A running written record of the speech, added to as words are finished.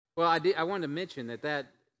Well, I wanted to mention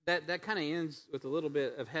that kind of ends with a little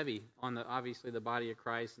bit of heavy on obviously the body of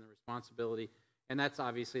Christ and the responsibility, and that's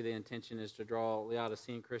obviously the intention is to draw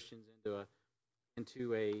Laodicean Christians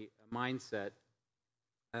into a mindset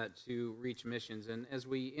to reach missions. And as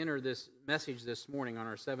we enter this message this morning on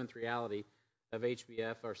our seventh reality of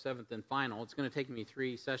HBF, our seventh and final, it's going to take me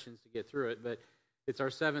 3 sessions to get through it, but it's our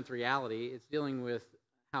seventh reality. It's dealing with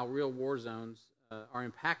how real war zones are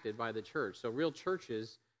impacted by the church. So real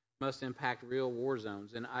churches must impact real war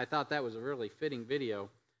zones. And I thought that was a really fitting video.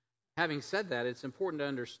 Having said that, it's important to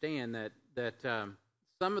understand that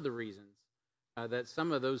some of the reasons that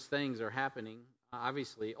some of those things are happening,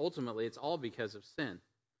 obviously, ultimately, it's all because of sin.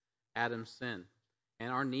 Adam's sin.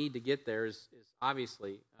 And our need to get there is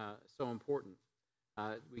obviously so important.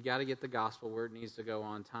 We got to get the gospel where it needs to go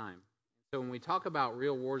on time. So when we talk about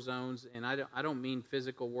real war zones, and I don't mean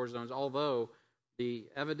physical war zones, although the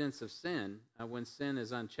evidence of sin, when sin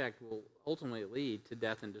is unchecked, will ultimately lead to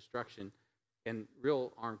death and destruction and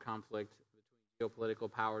real armed conflict between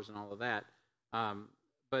geopolitical powers and all of that.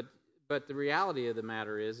 But the reality of the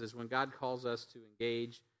matter is when God calls us to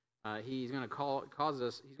engage, He's going to call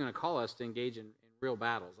us to engage in real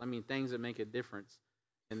battles. I mean, things that make a difference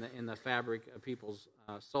in the fabric of people's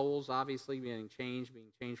souls, obviously being changed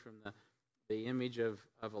from the image of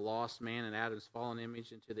a lost man and Adam's fallen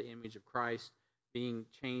image into the image of Christ, being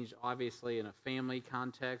changed obviously in a family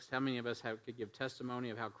context. How many of us could give testimony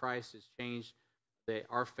of how Christ has changed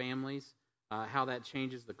our families, how that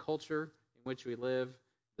changes the culture in which we live,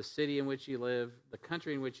 the city in which you live, the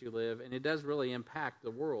country in which you live, and it does really impact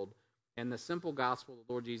the world. And the simple gospel of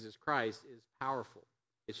the Lord Jesus Christ is powerful.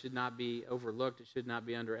 It should not be overlooked. It should not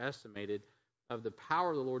be underestimated of the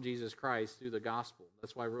power of the Lord Jesus Christ through the gospel.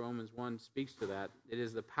 That's why Romans 1 speaks to that. It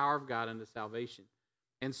is the power of God unto salvation.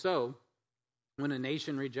 And so, when a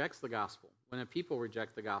nation rejects the gospel, when a people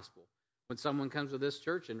reject the gospel, when someone comes to this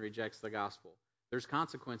church and rejects the gospel, there's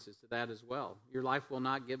consequences to that as well. Your life will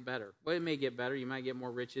not get better. Well, it may get better. You might get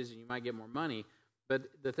more riches and you might get more money, but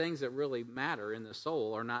the things that really matter in the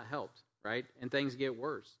soul are not helped, right? And things get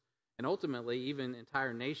worse. And ultimately, even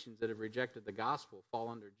entire nations that have rejected the gospel fall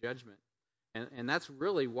under judgment. And that's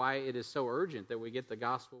really why it is so urgent that we get the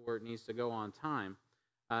gospel where it needs to go on time,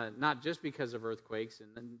 not just because of earthquakes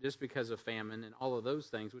and just because of famine and all of those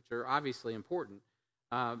things, which are obviously important,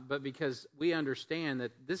 but because we understand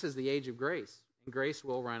that this is the age of grace. And grace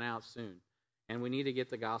will run out soon. And we need to get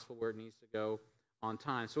the gospel where it needs to go on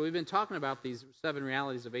time. So we've been talking about these 7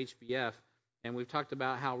 realities of HBF, and we've talked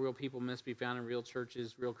about how real people must be found in real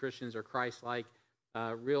churches, real Christians are Christ-like,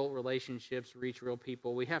 real relationships reach real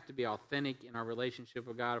people. We have to be authentic in our relationship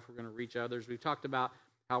with God if we're going to reach others. We've talked about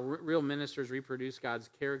how real ministers reproduce God's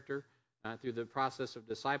character through the process of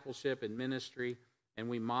discipleship and ministry, and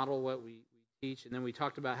we model what we teach. And then we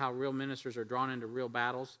talked about how real ministers are drawn into real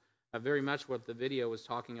battles. Very much what the video was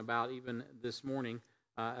talking about even this morning,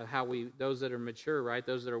 how those that are mature, right,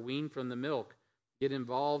 those that are weaned from the milk, get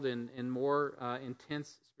involved in more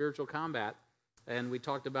intense spiritual combat. And we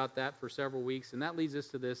talked about that for several weeks. And that leads us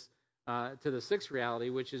to the 6th reality,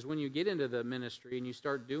 which is when you get into the ministry and you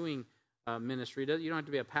start doing ministry, you don't have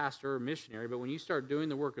to be a pastor or missionary, but when you start doing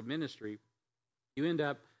the work of ministry, you end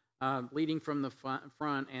up leading from the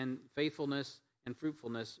front, and faithfulness and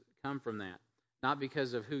fruitfulness come from that. Not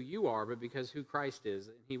because of who you are, but because who Christ is,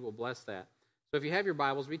 and He will bless that. So if you have your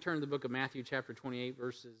Bibles, we turn to the book of Matthew chapter 28,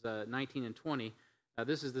 verses 19 and 20.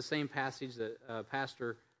 This is the same passage that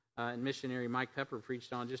Pastor and missionary Mike Pepper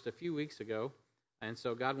preached on just a few weeks ago, and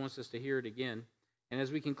so God wants us to hear it again. And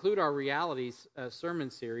as we conclude our Realities sermon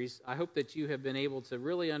series, I hope that you have been able to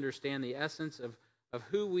really understand the essence of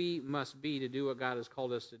who we must be to do what God has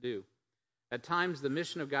called us to do. At times, the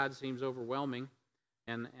mission of God seems overwhelming,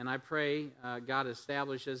 and I pray God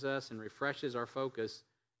establishes us and refreshes our focus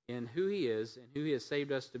in who He is and who He has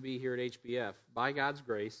saved us to be here at HBF. By God's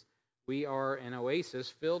grace, we are an oasis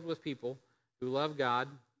filled with people who love God,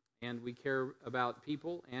 and we care about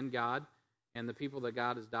people and God and the people that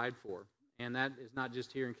God has died for. And that is not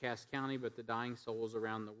just here in Cass County, but the dying souls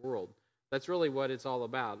around the world. That's really what it's all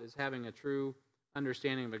about, is having a true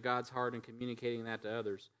understanding of God's heart and communicating that to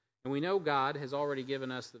others. And we know God has already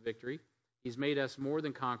given us the victory. He's made us more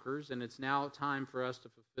than conquerors, and it's now time for us to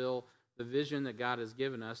fulfill the vision that God has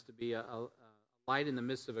given us to be a light in the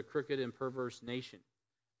midst of a crooked and perverse nation,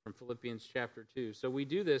 from Philippians chapter 2. So we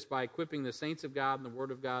do this by equipping the saints of God and the Word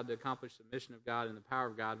of God to accomplish the mission of God and the power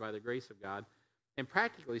of God by the grace of God. And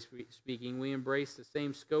practically speaking, we embrace the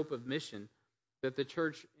same scope of mission that the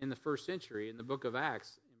church in the first century in the book of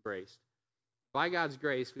Acts embraced. By God's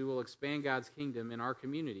grace, we will expand God's kingdom in our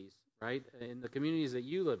communities, right? In the communities that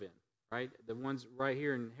you live in, right? The ones right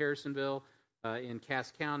here in Harrisonville, in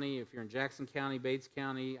Cass County, if you're in Jackson County, Bates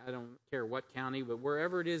County, I don't care what county, but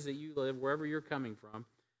wherever it is that you live, wherever you're coming from,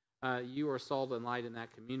 you are salt and light in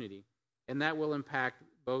that community. And that will impact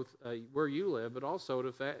both where you live, but also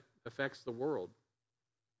it affects the world,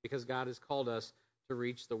 because God has called us to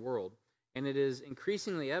reach the world. And it is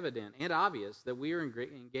increasingly evident and obvious that we are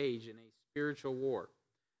engaged in a spiritual war.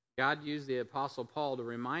 God used the Apostle Paul to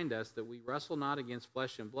remind us that we wrestle not against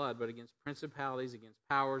flesh and blood, but against principalities, against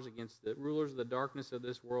powers, against the rulers of the darkness of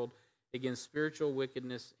this world, against spiritual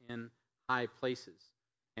wickedness in high places.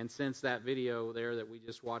 And since that video there that we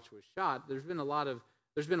just watched was shot, there's been a lot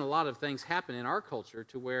of things happen in our culture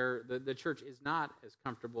to where the church is not as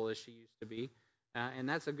comfortable as she used to be, and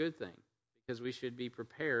that's a good thing, because we should be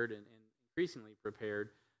prepared and increasingly prepared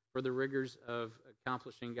for the rigors of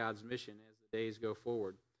accomplishing God's mission as the days go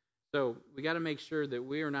forward. So we got to make sure that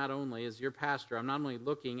we are not only, as your pastor, I'm not only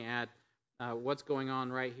looking at what's going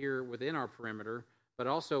on right here within our perimeter, but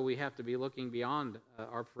also we have to be looking beyond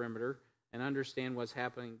our perimeter and understand what's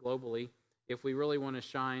happening globally if we really want to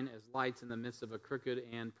shine as lights in the midst of a crooked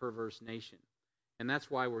and perverse nation. And that's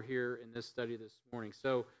why we're here in this study this morning.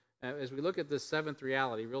 So as we look at this seventh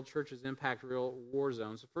reality, real churches impact real war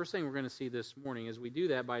zones, the first thing we're going to see this morning is we do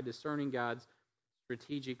that by discerning God's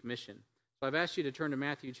strategic mission. So I've asked you to turn to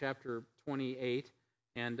Matthew chapter 28,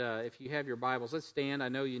 and if you have your Bibles, let's stand. I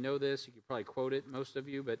know you know this. You could probably quote it, most of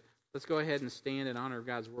you, but let's go ahead and stand in honor of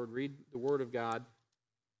God's Word. Read the Word of God,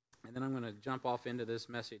 and then I'm going to jump off into this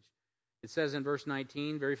message. It says in verse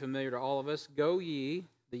 19, very familiar to all of us, "Go ye,"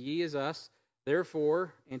 the ye is us,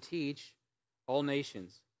 "therefore, and teach all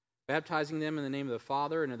nations, baptizing them in the name of the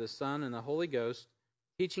Father, and of the Son, and the Holy Ghost,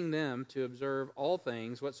 teaching them to observe all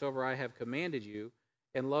things whatsoever I have commanded you.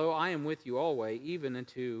 And lo, I am with you always, even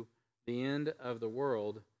unto the end of the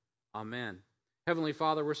world. Amen." Heavenly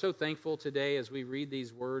Father, we're so thankful today as we read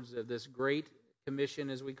these words of this great commission,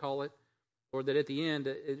 as we call it, Lord, that at the end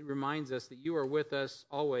it reminds us that you are with us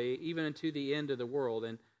always, even unto the end of the world.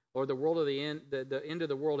 And Lord, the end of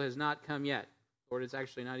the world has not come yet. Lord, it's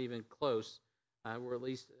actually not even close.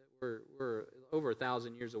 We're over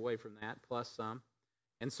 1,000 years away from that, plus some.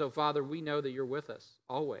 And so, Father, we know that you're with us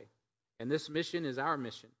always. And this mission is our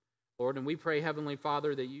mission, Lord. And we pray, Heavenly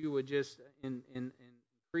Father, that you would just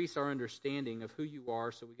increase our understanding of who you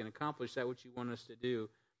are so we can accomplish that which you want us to do.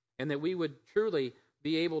 And that we would truly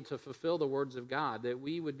be able to fulfill the words of God, that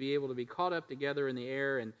we would be able to be caught up together in the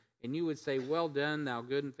air, and you would say, "Well done, thou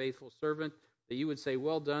good and faithful servant," that you would say,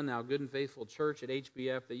 "Well done, thou good and faithful church at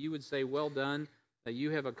HBF," that you would say, "Well done, that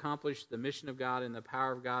you have accomplished the mission of God in the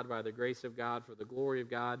power of God, by the grace of God, for the glory of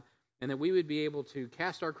God," and that we would be able to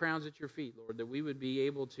cast our crowns at your feet, Lord, that we would be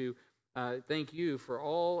able to thank you for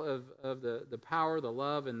all of the power, the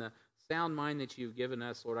love, and the sound mind that you've given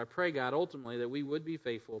us, Lord. I pray, God, ultimately that we would be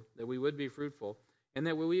faithful, that we would be fruitful, and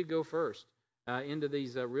that we would go first into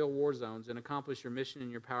these real war zones and accomplish your mission and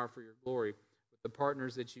your power for your glory with the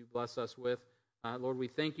partners that you bless us with. Lord, we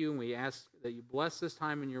thank you, and we ask that you bless this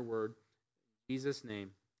time in your word. In Jesus'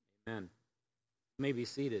 name, amen. You may be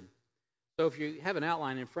seated. So if you have an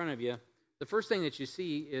outline in front of you, the first thing that you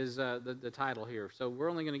see is the title here. So we're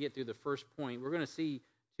only going to get through the first point. We're going to see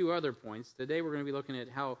two other points. Today we're going to be looking at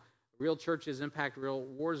how real churches impact real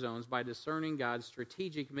war zones by discerning God's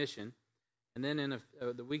strategic mission. And then in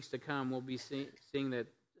the weeks to come, we'll be seeing that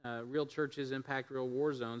real churches impact real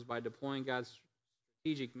war zones by deploying God's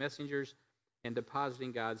strategic messengers and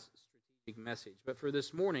depositing God's strategic message. But for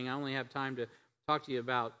this morning, I only have time to talk to you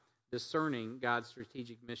about discerning God's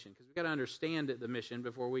strategic mission, because we've got to understand the mission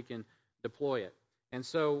before we can deploy it. And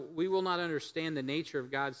so we will not understand the nature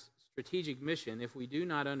of God's strategic mission if we do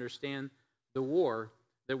not understand the war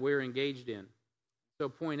that we're engaged in. So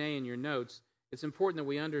point A in your notes, it's important that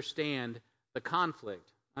we understand the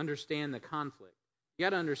conflict. Understand the conflict. You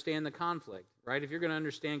got to understand the conflict, right? If you're going to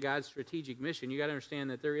understand God's strategic mission, you got to understand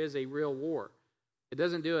that there is a real war. It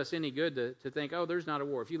doesn't do us any good to think, oh, there's not a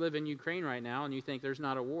war. If you live in Ukraine right now and you think there's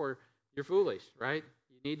not a war, you're foolish, right?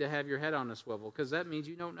 You need to have your head on a swivel, because that means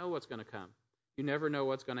you don't know what's going to come. You never know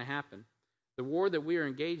what's going to happen. The war that we are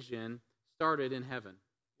engaged in started in heaven.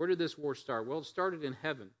 Where did this war start? Well, it started in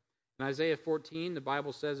heaven. In Isaiah 14, the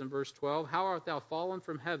Bible says in verse 12, "How art thou fallen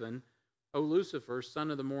from heaven, O Lucifer,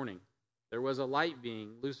 son of the morning?" There was a light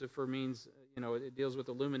being. Lucifer means, it deals with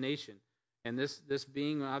illumination. And this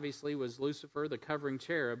being obviously was Lucifer, the covering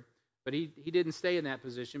cherub. But he didn't stay in that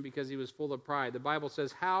position because he was full of pride. The Bible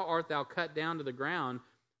says, "How art thou cut down to the ground,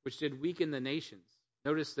 which did weaken the nations?"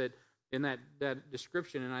 Notice that in that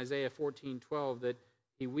description in Isaiah 14:12 that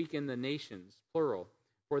he weakened the nations, plural.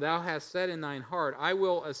 "For thou hast said in thine heart, I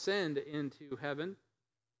will ascend into heaven.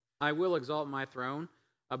 I will exalt my throne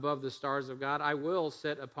above the stars of God. I will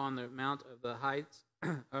sit upon the mount of the heights,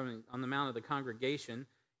 on the mount of the congregation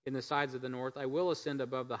in the sides of the north. I will ascend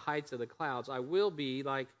above the heights of the clouds. I will be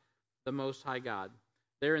like the Most High God.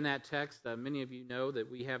 There in that text, many of you know that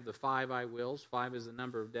we have the 5 I wills. 5 is the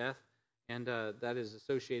number of death, and that is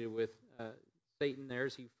associated with Satan there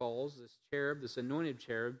as he falls. This cherub, this anointed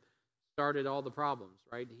cherub, started all the problems,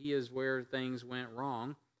 right? He is where things went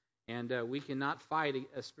wrong, and we cannot fight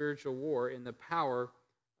a spiritual war in the power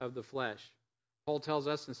of the flesh. Paul tells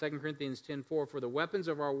us in 2 Corinthians 10:4, "For the weapons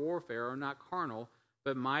of our warfare are not carnal,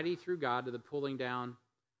 but mighty through God to the pulling down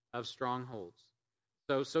of strongholds."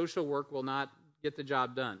 So social work will not get the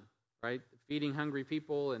job done, right? Feeding hungry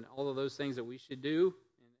people and all of those things that we should do,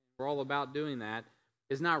 and we're all about doing that,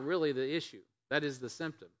 is not really the issue. That is the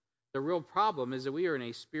symptom. The real problem is that we are in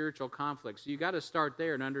a spiritual conflict. So you got to start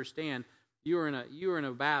there and understand you are in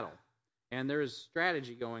a battle, and there is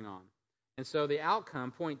strategy going on. And so the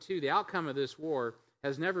outcome, point 2, the outcome of this war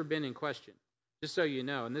has never been in question. Just so you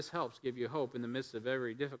know, and this helps give you hope in the midst of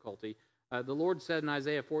every difficulty. The Lord said in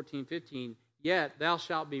Isaiah 14:15, "Yet thou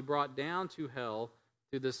shalt be brought down to hell,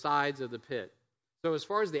 to the sides of the pit." So as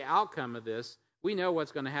far as the outcome of this, we know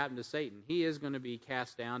what's going to happen to Satan. He is going to be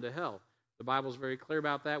cast down to hell. The Bible's very clear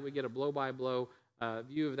about that. We get a blow-by-blow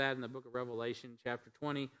view of that in the book of Revelation, chapter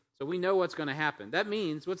 20. So we know what's going to happen. That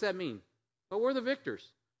means, what's that mean? Well, we're the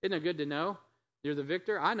victors. Isn't it good to know you're the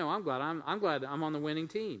victor? I know. I'm glad I'm on the winning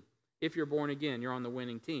team. If you're born again, you're on the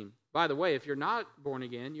winning team. By the way, if you're not born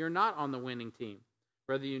again, you're not on the winning team,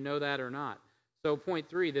 whether you know that or not. So point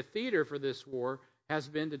 3, the theater for this war has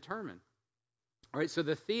been determined. All right, so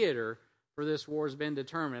the theater for this war has been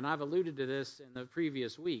determined. And I've alluded to this in the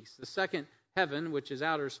previous weeks. The second heaven, which is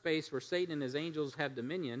outer space, where Satan and his angels have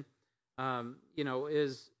dominion,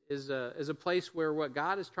 is a place where what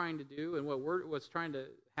God is trying to do and what's trying to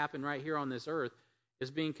happen right here on this earth is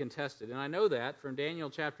being contested. And I know that from Daniel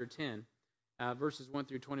chapter 10, verses 1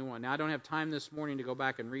 through 21. Now, I don't have time this morning to go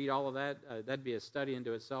back and read all of that. That'd be a study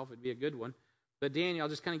into itself. It'd be a good one. But Daniel, I'll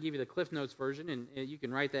just kind of give you the Cliff Notes version, and you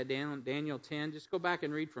can write that down, Daniel 10. Just go back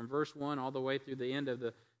and read from verse 1 all the way through the end of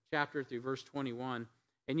the chapter through verse 21.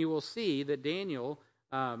 And you will see that Daniel,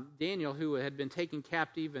 who had been taken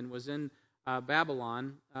captive and was in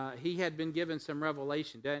Babylon, he had been given some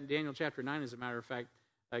revelation. Daniel chapter 9, as a matter of fact,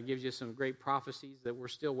 gives you some great prophecies that we're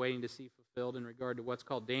still waiting to see fulfilled in regard to what's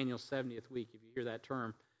called Daniel's 70th week, if you hear that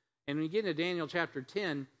term. And when you get into Daniel chapter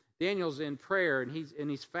 10, Daniel's in prayer, and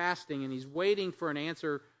he's fasting, and he's waiting for an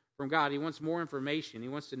answer from God. He wants more information. He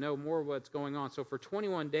wants to know more of what's going on. So for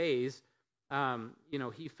 21 days,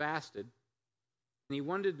 he fasted, and he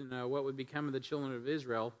wanted to know what would become of the children of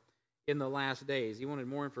Israel in the last days. He wanted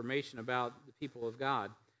more information about the people of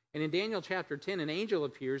God. And in Daniel chapter 10, an angel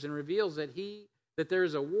appears and reveals that there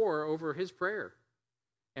is a war over his prayer,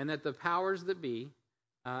 and that the powers that be,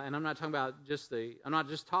 and I'm not talking about I'm not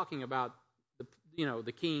just talking about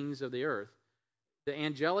the kings of the earth. The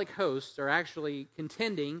angelic hosts are actually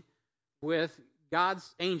contending with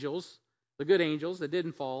God's angels, the good angels that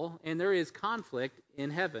didn't fall, and there is conflict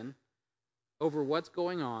in heaven over what's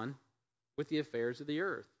going on with the affairs of the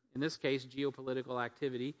earth. In this case, geopolitical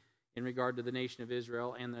activity in regard to the nation of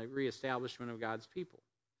Israel and the reestablishment of God's people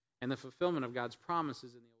and the fulfillment of God's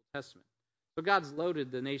promises in the Old Testament. So God's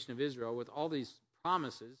loaded the nation of Israel with all these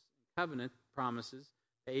promises, covenant promises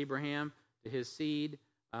to Abraham, to his seed.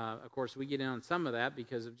 Of course, we get in on some of that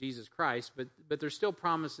because of Jesus Christ, but there's still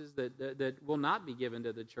promises that will not be given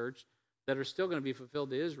to the church that are still going to be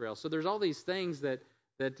fulfilled to Israel. So there's all these things that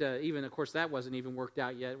even, of course, that wasn't even worked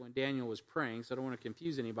out yet when Daniel was praying, so I don't want to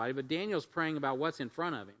confuse anybody, but Daniel's praying about what's in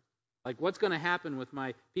front of him. Like, what's going to happen with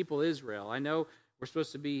my people Israel? I know we're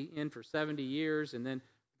supposed to be in for 70 years, and then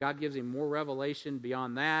God gives him more revelation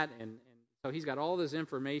beyond that, and so he's got all this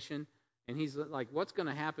information, and he's like, what's going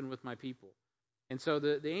to happen with my people? And so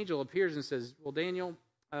the angel appears and says, well, Daniel,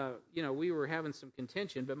 we were having some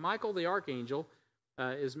contention, but Michael the archangel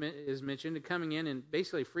is mentioned coming in and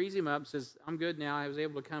basically frees him up and says, I'm good now. I was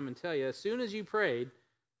able to come and tell you. As soon as you prayed,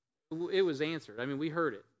 it was answered. I mean, we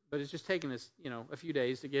heard it, but it's just taken us, a few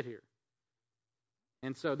days to get here.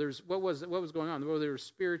 And so there's what was going on? Well, there was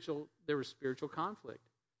spiritual conflict.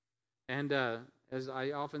 And as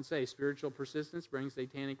I often say, spiritual persistence brings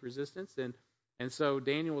satanic resistance. And so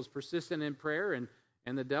Daniel was persistent in prayer,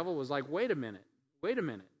 and the devil was like, wait a minute.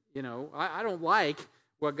 I don't like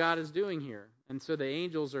what God is doing here. And so the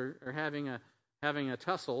angels are having a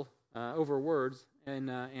tussle over words and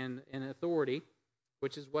authority,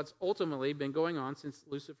 which is what's ultimately been going on since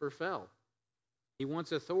Lucifer fell. He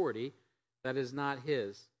wants authority that is not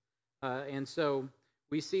his. And so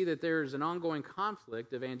we see that there's an ongoing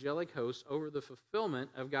conflict of angelic hosts over the fulfillment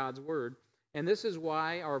of God's word. And this is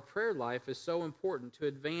why our prayer life is so important to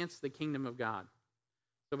advance the kingdom of God.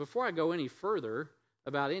 So before I go any further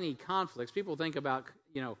about any conflicts, people think about,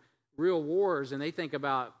 real wars, and they think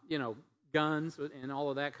about, guns and all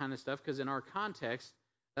of that kind of stuff, because in our context,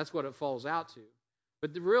 that's what it falls out to.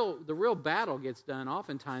 But the real battle gets done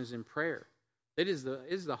oftentimes in prayer. It is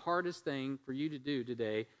the hardest thing for you to do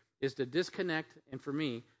today, is to disconnect, and for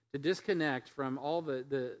me, to disconnect from all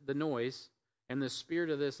the noise and the spirit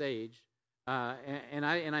of this age. And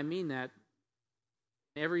I mean that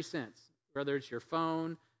in every sense, whether it's your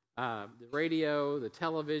phone, the radio, the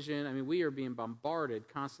television. I mean, we are being bombarded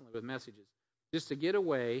constantly with messages. Just to get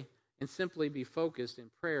away and simply be focused in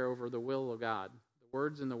prayer over the will of God, the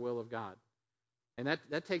words and the will of God. And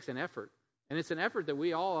that takes an effort. And it's an effort that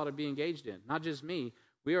we all ought to be engaged in. Not just me.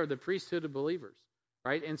 We are the priesthood of believers,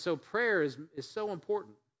 right? And so prayer is so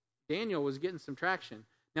important. Daniel was getting some traction.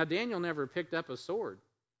 Now, Daniel never picked up a sword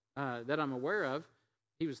that I'm aware of.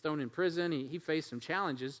 He was thrown in prison. He faced some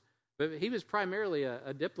challenges. But he was primarily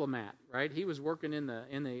a diplomat, right? He was working in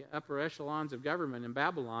the upper echelons of government in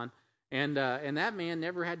Babylon. And that man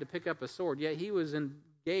never had to pick up a sword, yet he was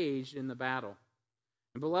engaged in the battle.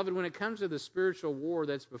 And beloved, when it comes to the spiritual war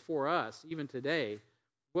that's before us, even today,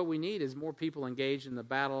 what we need is more people engaged in the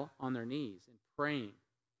battle on their knees and praying,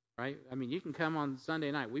 right? I mean, you can come on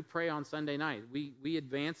Sunday night. We pray on Sunday night. We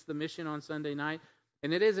advance the mission on Sunday night.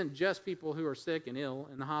 And it isn't just people who are sick and ill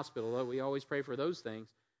in the hospital, though we always pray for those things.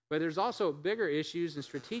 But there's also bigger issues and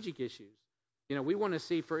strategic issues. We want to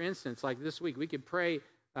see, for instance, like this week, we could pray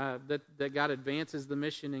that God advances the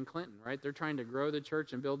mission in Clinton, right? They're trying to grow the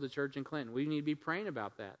church and build the church in Clinton. We need to be praying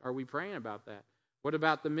about that. Are we praying about that? What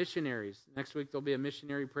about the missionaries? Next week there'll be a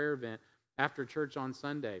missionary prayer event after church on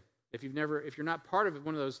Sunday. If you're not part of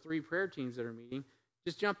one of those 3 prayer teams that are meeting,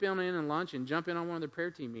 just jump in lunch and jump in on one of the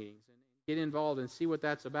prayer team meetings and get involved and see what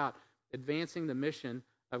that's about. Advancing the mission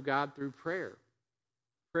of God through prayer.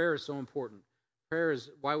 Prayer is so important. Prayer is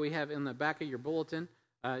why we have in the back of your bulletin,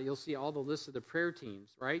 you'll see all the lists of the prayer teams,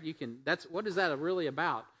 right? What is that really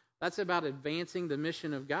about? That's about advancing the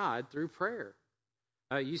mission of God through prayer.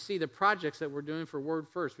 You see the projects that we're doing for Word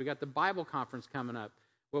First. We got the Bible conference coming up.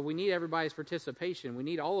 Well, we need everybody's participation. We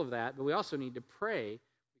need all of that, but we also need to pray,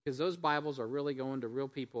 because those Bibles are really going to real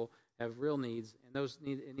people, have real needs, and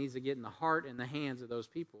it needs to get in the heart and the hands of those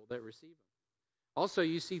people that receive them. Also,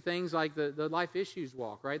 you see things like the Life Issues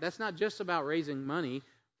Walk, right? That's not just about raising money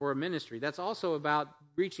for a ministry. That's also about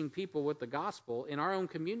reaching people with the gospel in our own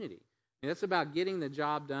community. And that's about getting the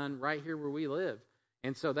job done right here where we live.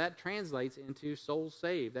 And so that translates into souls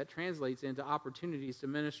saved. That translates into opportunities to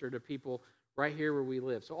minister to people right here where we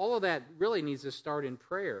live. So all of that really needs to start in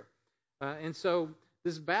prayer. And so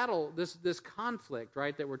this battle, this conflict,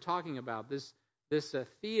 right, that we're talking about, this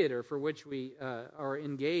theater for which we are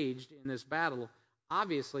engaged in this battle,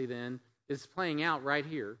 obviously then is playing out right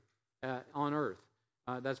here on earth.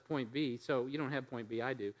 That's point B. So you don't have point B,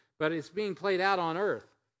 I do. But it's being played out on earth.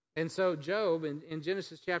 And so Job, in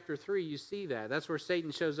Genesis chapter 3, you see that. That's where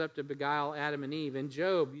Satan shows up to beguile Adam and Eve. In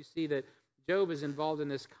Job, you see that Job is involved in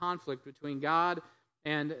this conflict between God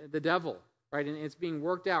and the devil, right? And it's being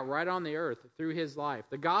worked out right on the earth through his life.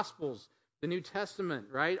 The Gospels, the New Testament,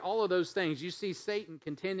 right? All of those things. You see Satan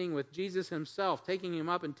contending with Jesus himself, taking him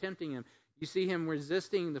up and tempting him. You see him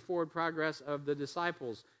resisting the forward progress of the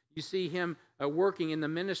disciples. You see him working in the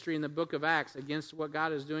ministry in the book of Acts against what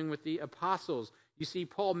God is doing with the apostles. You see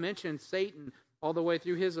Paul mention Satan all the way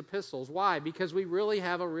through his epistles. Why? Because we really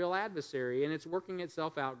have a real adversary, and it's working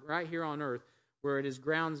itself out right here on earth, where it is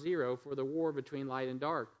ground zero for the war between light and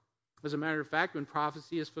dark. As a matter of fact, when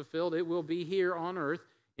prophecy is fulfilled, it will be here on earth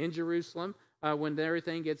in Jerusalem when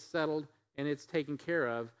everything gets settled and it's taken care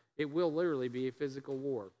of. It will literally be a physical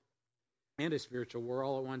war and a spiritual war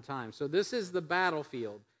all at one time. So this is the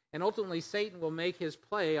battlefield. And ultimately, Satan will make his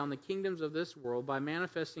play on the kingdoms of this world by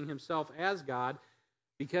manifesting himself as God,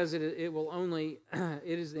 because it is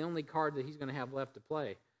the only card that he's going to have left to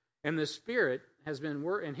play. And the Spirit has been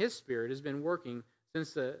his Spirit has been working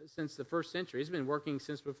since the first century. He's been working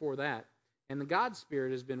since before that. And the God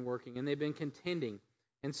Spirit has been working, and they've been contending.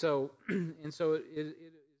 And so it's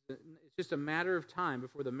just a matter of time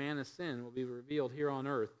before the man of sin will be revealed here on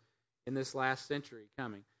earth in this last century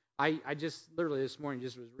coming. I just literally this morning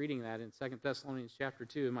just was reading that in 2 Thessalonians chapter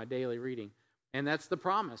 2 in my daily reading. And that's the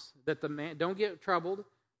promise, that the man, don't get troubled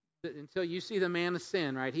until you see the man of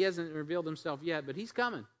sin, right? He hasn't revealed himself yet, but he's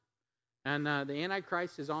coming. And the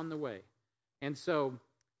Antichrist is on the way. And so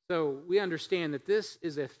we understand that this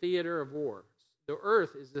is a theater of war. So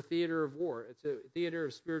earth is the theater of war. It's a theater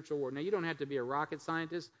of spiritual war. Now, you don't have to be a rocket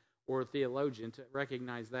scientist or a theologian to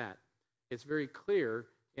recognize that. It's very clear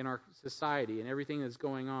in our society and everything that's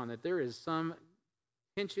going on that there is some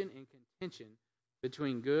tension and contention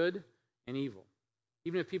between good and evil.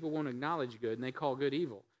 Even if people won't acknowledge good and they call good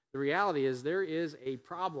evil. The reality is there is a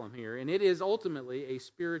problem here, and it is ultimately a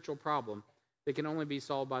spiritual problem that can only be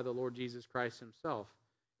solved by the Lord Jesus Christ himself.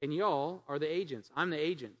 And y'all are the agents. I'm the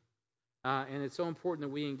agent. And it's so important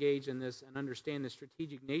that we engage in this and understand the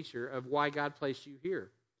strategic nature of why God placed you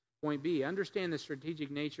here. Point B, understand the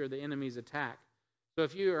strategic nature of the enemy's attack. So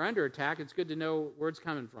if you are under attack, it's good to know where it's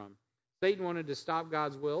coming from. Satan wanted to stop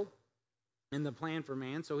God's will and the plan for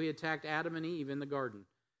man, so he attacked Adam and Eve in the garden.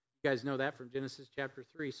 You guys know that from Genesis chapter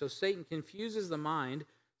 3. So Satan confuses the mind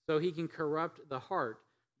so he can corrupt the heart.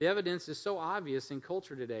 The evidence is so obvious in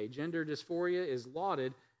culture today. Gender dysphoria is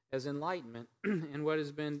lauded as enlightenment and what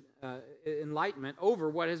has been enlightenment over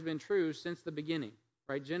what has been true since the beginning.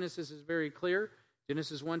 Right? Genesis is very clear.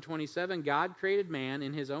 Genesis 1:27, God created man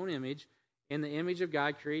in his own image. In the image of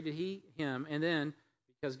God created he him. And then,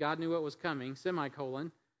 because God knew what was coming,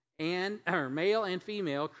 male and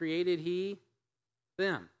female created he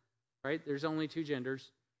them. Right? There's only two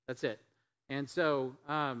genders. That's it. And so,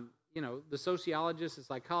 the sociologists, the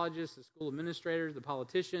psychologists, the school administrators, the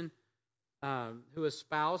politician who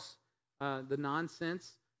espouse the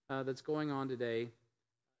nonsense that's going on today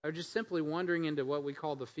are just simply wandering into what we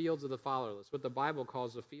call the fields of the fatherless, what the Bible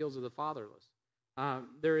calls the fields of the fatherless.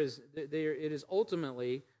 It is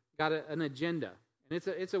ultimately got an agenda, and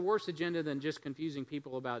it's a worse agenda than just confusing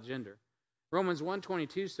people about gender. Romans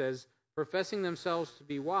 1:22 says, professing themselves to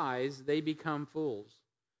be wise, they become fools.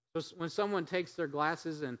 So when someone takes their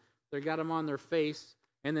glasses and they got them on their face,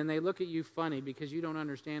 and then they look at you funny because you don't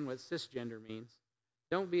understand what cisgender means,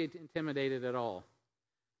 don't be intimidated at all.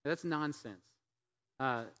 That's nonsense.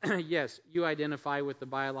 Yes, you identify with the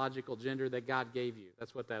biological gender that God gave you.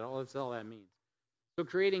 That's all that means. So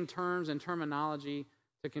creating terms and terminology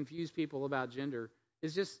to confuse people about gender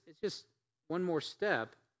is just one more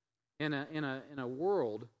step in a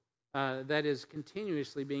world that is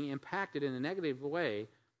continuously being impacted in a negative way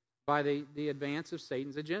by the advance of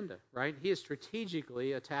Satan's agenda. Right? He is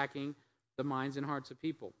strategically attacking the minds and hearts of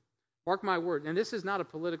people. Mark my word, and this is not a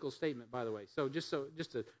political statement, by the way. So just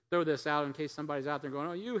to throw this out in case somebody's out there going,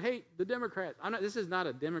 "Oh, you hate the Democrats." This is not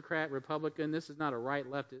a Democrat, Republican. This is not a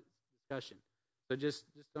right-left discussion. So just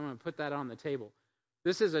I'm going to put that on the table.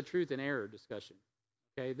 This is a truth and error discussion.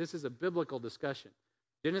 Okay, this is a biblical discussion.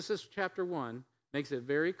 Genesis chapter 1 makes it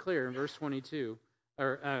very clear in verse 22,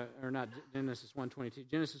 or not Genesis 1:22,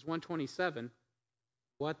 Genesis 1:27,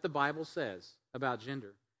 what the Bible says about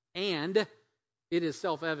gender, and it is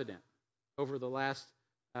self-evident over the last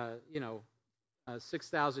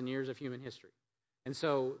 6,000 years of human history. And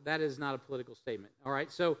so that is not a political statement. All right,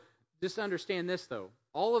 so just understand this, though.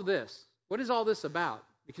 All of this, what is all this about?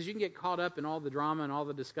 Because you can get caught up in all the drama and all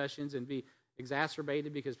the discussions and be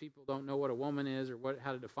exacerbated because people don't know what a woman is or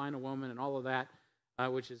how to define a woman and all of that,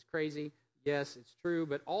 which is crazy. Yes, it's true,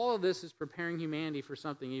 but all of this is preparing humanity for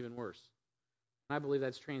something even worse. And I believe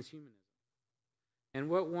that's transhumanism. And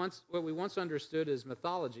what we once understood as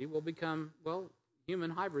mythology will become, human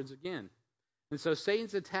hybrids again. And so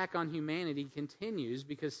Satan's attack on humanity continues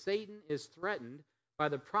because Satan is threatened by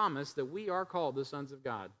the promise that we are called the sons of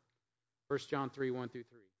God. 1 John 3:1-3.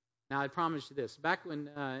 Now, I promise you this. Back when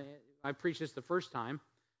I preached this the first time,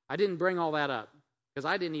 I didn't bring all that up because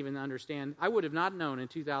I didn't even understand. I would have not known in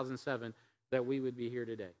 2007 that we would be here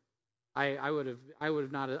today. I would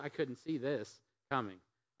have not. I couldn't see this coming.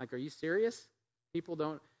 Like, are you serious? People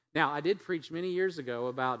don't. Now, I did preach many years ago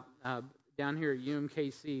about down here at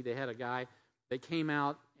UMKC, they had a guy that came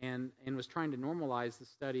out and was trying to normalize the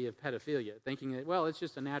study of pedophilia, thinking that, it's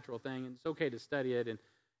just a natural thing and it's okay to study it.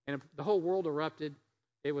 And the whole world erupted.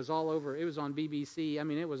 It was all over. It was on BBC. I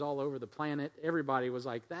mean, it was all over the planet. Everybody was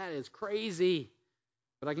like, that is crazy.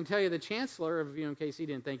 But I can tell you the chancellor of UMKC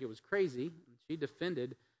didn't think it was crazy. She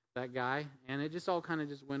defended that guy, and it just all kind of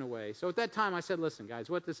just went away. So at that time, I said, listen, guys,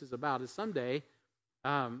 what this is about is someday,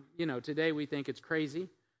 today we think it's crazy.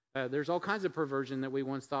 There's all kinds of perversion that we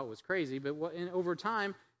once thought was crazy, but over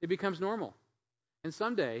time, it becomes normal. And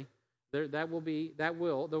someday, there will be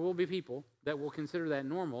people that will consider that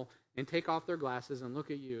normal and take off their glasses and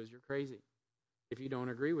look at you as you're crazy if you don't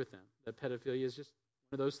agree with them. That pedophilia is just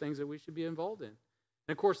one of those things that we should be involved in. And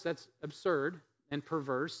of course, that's absurd and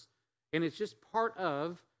perverse, and it's just part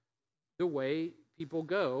of the way people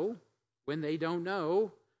go when they don't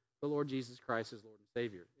know the Lord Jesus Christ as Lord and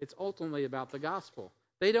Savior. It's ultimately about the gospel.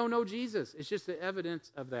 They don't know Jesus. It's just the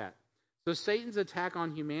evidence of that. So Satan's attack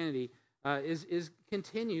on humanity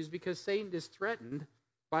continues because Satan is threatened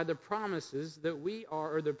by the promises that we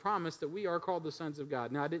are, or the promise that we are called the sons of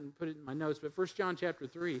God. Now, I didn't put it in my notes, but 1 John chapter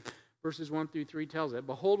 3, verses 1 through 3 tells it,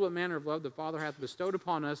 "Behold, what manner of love the Father hath bestowed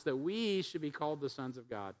upon us, that we should be called the sons of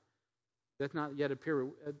God." Doth not yet appear.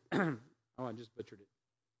 Oh, I just butchered it.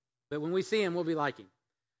 But when we see him, we'll be like him.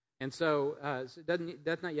 And so, it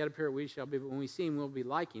doth not yet appear what we shall be, but when we see him, we'll be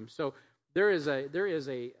like him. So there is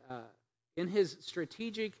a in his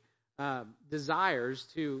strategic desires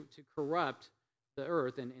to corrupt the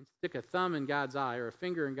earth and stick a thumb in God's eye or a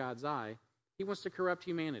finger in God's eye, he wants to corrupt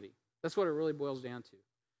humanity. That's what it really boils down to.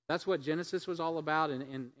 That's what Genesis was all about, and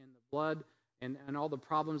the blood and all the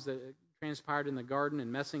problems that transpired in the garden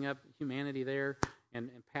and messing up humanity there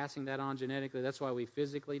and passing that on genetically. That's why we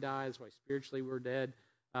physically die. That's why spiritually we're dead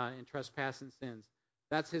in trespass and sins.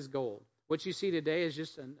 That's his goal. What you see today is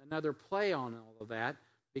just another play on all of that,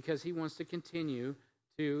 because he wants to continue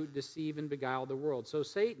to deceive and beguile the world. So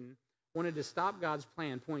Satan wanted to stop God's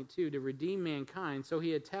plan, point 2, to redeem mankind, so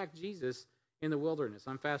he attacked Jesus in the wilderness.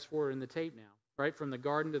 I'm fast forwarding the tape now, right, from the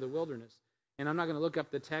garden to the wilderness. And I'm not going to look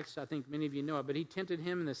up the text. I think many of you know it. But he tempted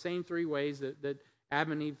him in the same 3 ways that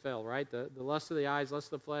Adam and Eve fell, right? The lust of the eyes,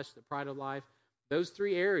 lust of the flesh, the pride of life. Those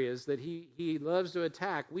 3 areas that he loves to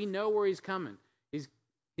attack, we know where he's coming.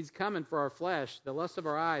 He's coming for our flesh, the lust of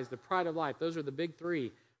our eyes, the pride of life. Those are the big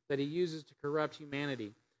 3 that he uses to corrupt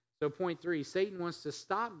humanity. So point 3, Satan wants to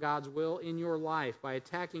stop God's will in your life by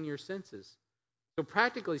attacking your senses. So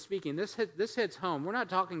practically speaking, this hits home. We're not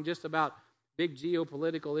talking just about big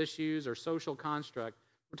geopolitical issues or social construct.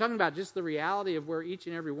 We're talking about just the reality of where each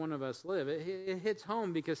and every one of us live. It hits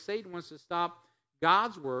home because Satan wants to stop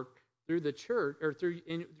God's work through the church, or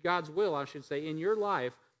in God's will, I should say, in your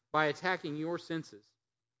life by attacking your senses.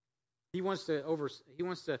 He wants to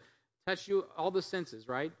touch you, all the senses,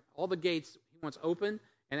 right? All the gates he wants open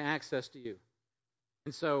and access to you.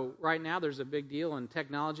 And so right now there's a big deal in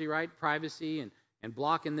technology, right? Privacy and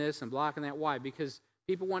blocking this and blocking that. Why? Because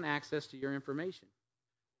people want access to your information.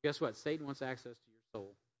 Guess what? Satan wants access to your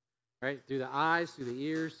soul, right? Through the eyes, through the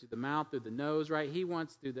ears, through the mouth, through the nose, right? He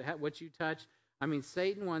wants through what you touch. I mean,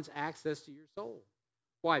 Satan wants access to your soul.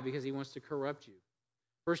 Why? Because he wants to corrupt you.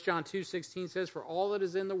 1 John 2:16 says, "For all that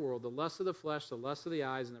is in the world, the lust of the flesh, the lust of the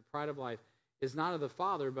eyes, and the pride of life, is not of the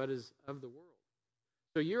Father, but is of the world."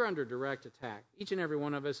 So you're under direct attack. Each and every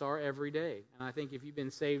one of us are every day. And I think if you've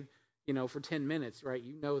been saved, for 10 minutes, right,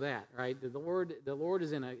 you know that, right? The Lord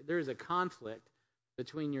is there is a conflict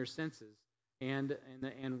between your senses and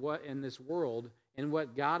what in this world and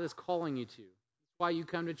what God is calling you to. That's why you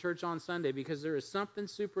come to church on Sunday, because there is something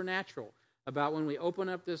supernatural about when we open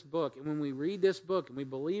up this book and when we read this book and we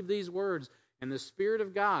believe these words, and the Spirit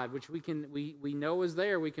of God, which we know is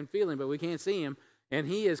there, we can feel him, but we can't see him, and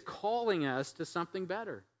he is calling us to something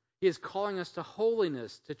better. He is calling us to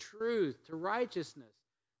holiness, to truth, to righteousness,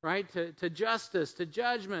 right? To justice, to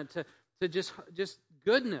judgment, to just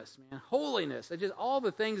goodness, man, holiness, just all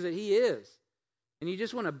the things that he is. And you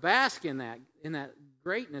just want to bask in that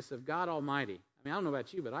greatness of God Almighty. I mean, I don't know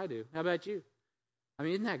about you, but I do. How about you? I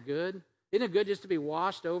mean, isn't that good? Isn't it good just to be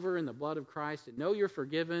washed over in the blood of Christ, to know you're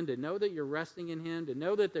forgiven, to know that you're resting in him, to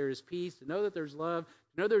know that there is peace, to know that there's love,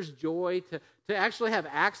 to know there's joy, to actually have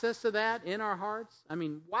access to that in our hearts? I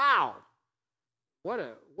mean, wow! What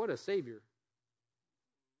a Savior.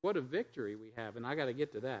 What a victory we have. And I got to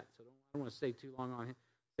get to that, so I don't want to stay too long on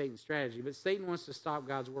Satan's strategy. But Satan wants to stop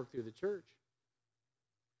God's work through the church.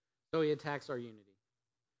 So he attacks our unity.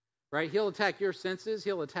 Right? He'll attack your senses,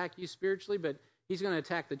 he'll attack you spiritually, but he's going to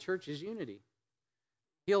attack the church's unity.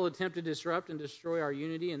 He'll attempt to disrupt and destroy our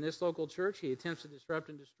unity in this local church. He attempts to disrupt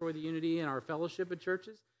and destroy the unity in our fellowship of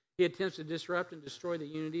churches. He attempts to disrupt and destroy the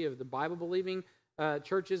unity of the Bible-believing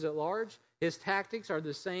churches at large. His tactics are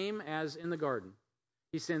the same as in the garden.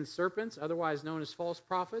 He sends serpents, otherwise known as false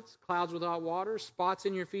prophets, clouds without water, spots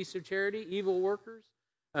in your feast of charity, evil workers,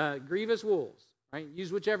 grievous wolves. Right?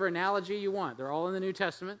 Use whichever analogy you want. They're all in the New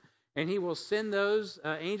Testament. And he will send those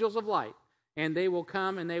angels of light, and they will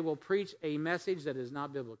come and they will preach a message that is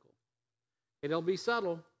not biblical. It'll be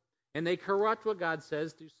subtle, and they corrupt what God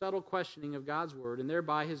says through subtle questioning of God's word, and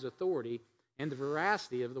thereby his authority and the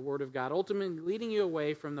veracity of the word of God, ultimately leading you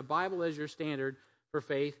away from the Bible as your standard for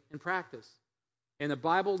faith and practice. And the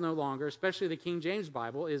Bible no longer, especially the King James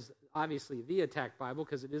Bible, is obviously the attacked Bible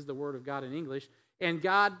because it is the word of God in English, and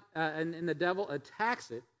God and the devil attacks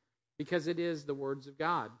it because it is the words of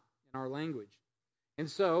God in our language. And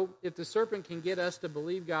so, if the serpent can get us to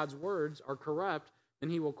believe God's words are corrupt, then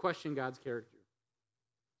he will question God's character.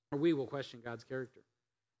 Or we will question God's character.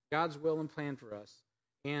 God's will and plan for us,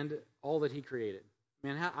 and all that he created.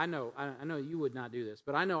 Man, I know you would not do this,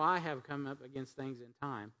 but I know I have come up against things in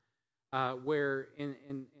time where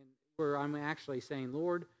where I'm actually saying,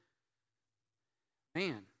 Lord,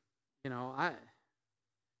 man, I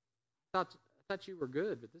thought you were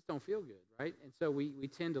good, but this don't feel good, right? And so we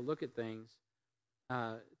tend to look at things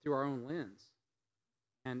through our own lens.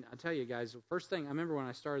 And I tell you guys, the first thing I remember when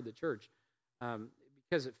I started the church,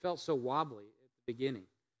 because it felt so wobbly at the beginning,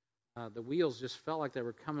 the wheels just felt like they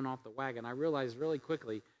were coming off the wagon. I realized really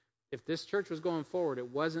quickly, if this church was going forward, it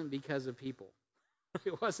wasn't because of people.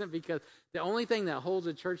 It wasn't because the only thing that holds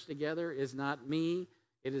a church together is not me,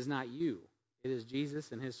 it is not you. It is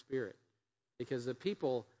Jesus and His Spirit. Because the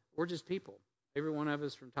people, we're just people. Every one of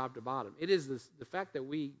us from top to bottom. It is the fact that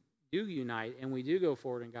we do unite and we do go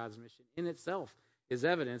forward in God's mission in itself is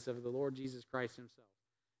evidence of the Lord Jesus Christ Himself.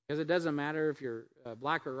 Because it doesn't matter if you're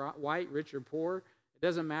black or white, rich or poor. It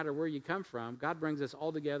doesn't matter where you come from. God brings us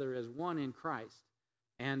all together as one in Christ.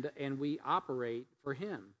 And we operate for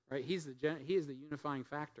Him, right? He is the unifying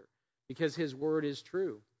factor because His word is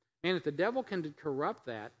true. And if the devil can corrupt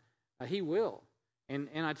that, he will. And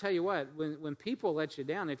I tell you what, when people let you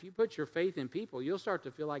down, if you put your faith in people, you'll start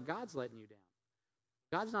to feel like God's letting you down.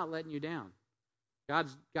 God's not letting you down.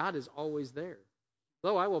 God is always there.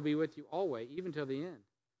 Lo, I will be with you always, even till the end.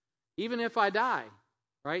 Even if I die,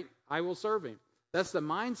 right, I will serve Him. That's the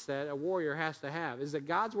mindset a warrior has to have, is that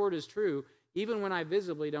God's word is true even when I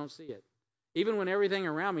visibly don't see it. Even when everything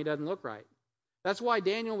around me doesn't look right. That's why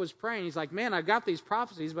Daniel was praying. He's like, man, I've got these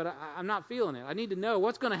prophecies, but I'm not feeling it. I need to know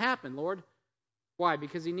what's going to happen, Lord. Why?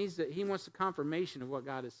 Because he wants the confirmation of what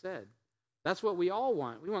God has said. That's what we all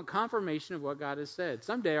want. We want confirmation of what God has said.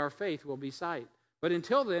 Someday our faith will be sight. But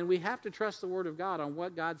until then, we have to trust the Word of God on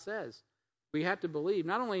what God says. We have to believe,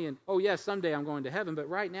 not only in, oh yes, someday I'm going to heaven, but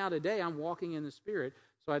right now, today, I'm walking in the Spirit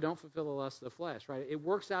so I don't fulfill the lust of the flesh, right? It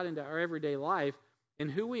works out into our everyday life in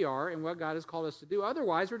who we are and what God has called us to do.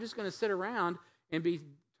 Otherwise, we're just going to sit around and be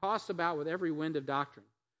tossed about with every wind of doctrine,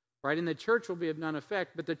 right? And the church will be of none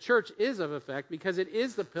effect, but the church is of effect because it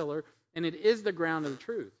is the pillar and it is the ground of the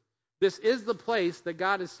truth. This is the place that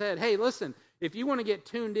God has said, hey, listen, if you want to get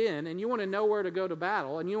tuned in and you want to know where to go to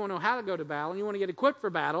battle and you want to know how to go to battle and you want to get equipped for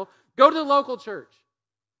battle, go to the local church.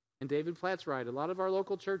 And David Platt's right. A lot of our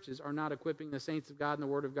local churches are not equipping the saints of God and the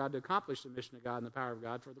Word of God to accomplish the mission of God and the power of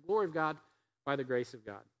God for the glory of God by the grace of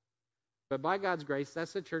God. But by God's grace,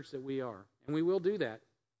 that's the church that we are. And we will do that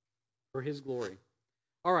for His glory.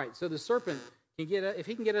 All right, so the serpent, if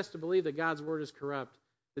he can get us to believe that God's Word is corrupt,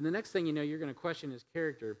 then the next thing you know, you're going to question His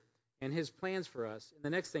character and His plans for us. And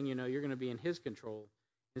the next thing you know, you're going to be in His control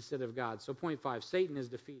instead of God. So point 5, Satan is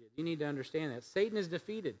defeated. You need to understand that. Satan is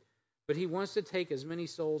defeated, but he wants to take as many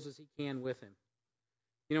souls as he can with him.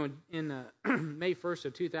 You know, in May 1st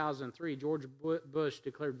of 2003, George Bush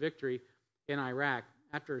declared victory in Iraq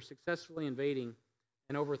after successfully invading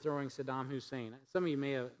and overthrowing Saddam Hussein. Some of you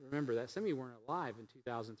may remember that. Some of you weren't alive in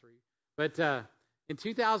 2003. But in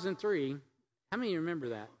 2003, how many of you remember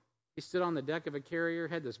that? He stood on the deck of a carrier,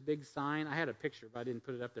 had this big sign. I had a picture, but I didn't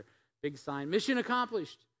put it up there. Big sign, mission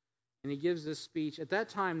accomplished. And he gives this speech. At that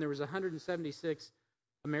time, there was 176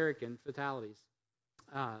 American fatalities,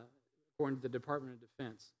 according to the Department of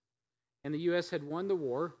Defense. And the U.S. had won the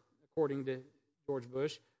war, according to George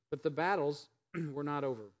Bush, but the battles were not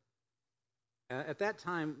over. At that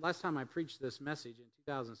time, last time I preached this message in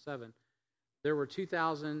 2007, there were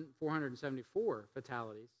 2,474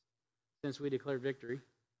 fatalities since we declared victory.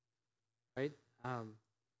 Right?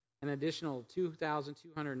 An additional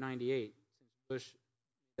 2,298 since Bush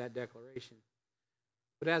made that declaration.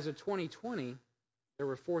 But as of 2020, there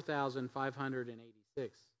were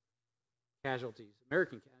 4,586 casualties.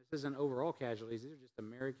 American casualties. This isn't overall casualties. These are just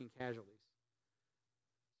American casualties.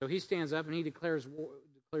 So he stands up and he declares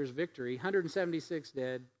victory. 176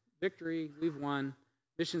 dead. Victory. We've won.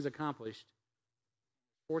 Mission's accomplished.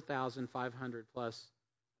 4,500 plus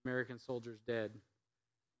American soldiers dead in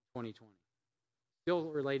 2020.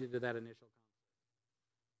 Still related to that initial conflict.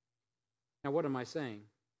 Now, what am I saying?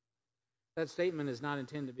 That statement is not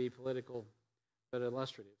intended to be political, but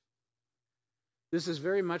illustrative. This is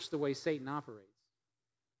very much the way Satan operates.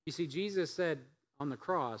 You see, Jesus said on the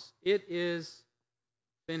cross, it is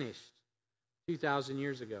finished 2,000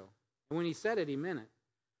 years ago. And when he said it, he meant it.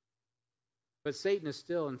 But Satan is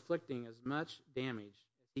still inflicting as much damage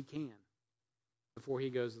as he can before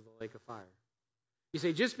he goes to the lake of fire. You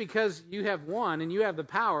say, just because you have won and you have the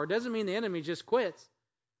power doesn't mean the enemy just quits.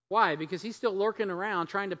 Why? Because he's still lurking around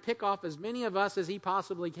trying to pick off as many of us as he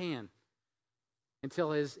possibly can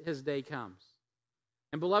until his day comes.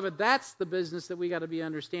 And beloved, that's the business that we got to be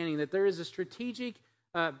understanding, that there is a strategic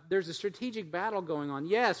there's a strategic battle going on.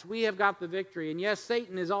 Yes, we have got the victory, and yes,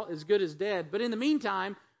 Satan is as good as dead. But in the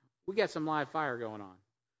meantime, we got some live fire going on.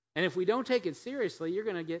 And if we don't take it seriously, you're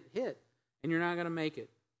going to get hit, and you're not going to make it.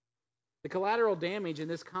 The collateral damage in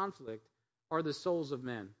this conflict are the souls of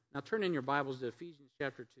men. Now turn in your Bibles to Ephesians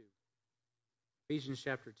chapter 2. Ephesians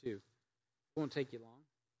chapter 2. It won't take you long.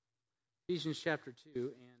 Ephesians chapter 2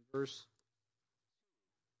 and verse...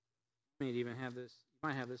 You might even have this. You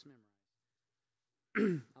might have this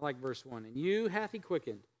memorized. I like verse 1. And you hath he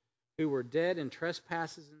quickened, who were dead in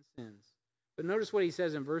trespasses and sins. But notice what he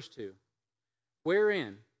says in verse 2.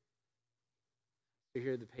 Wherein... You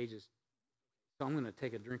hear the pages. So I'm going to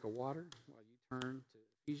take a drink of water while you turn to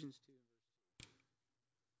Ephesians 2.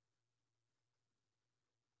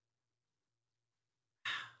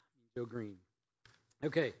 Joe Green.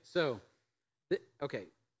 Okay, so,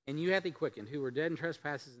 and you hath he quickened, who were dead in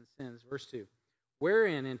trespasses and sins, verse 2,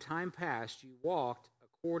 wherein in time past you walked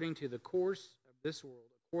according to the course of this world,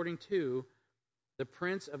 according to the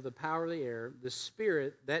prince of the power of the air, the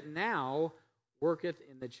spirit that now worketh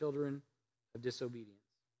in the children of disobedience,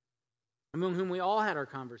 among whom we all had our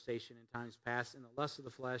conversation in times past in the lust of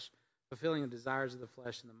the flesh, fulfilling the desires of the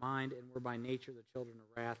flesh and the mind, and were by nature the children of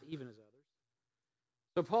wrath, even as others.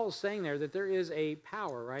 So Paul is saying there that there is a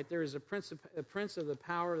power, right? There is a prince of the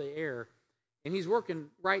power of the air, and he's working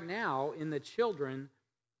right now in the children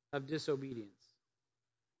of disobedience.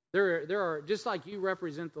 There are, just like you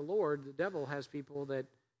represent the Lord, the devil has people that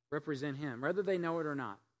represent him, whether they know it or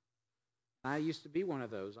not. I used to be one of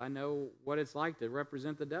those. I know what it's like to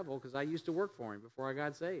represent the devil because I used to work for him before I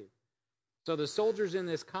got saved. So the soldiers in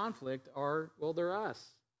this conflict are, well, they're us.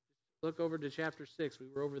 Look over to chapter 6. We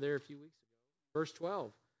were over there a few weeks ago. Verse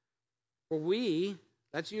 12. For we,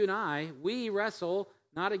 that's you and I, we wrestle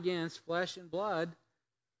not against flesh and blood,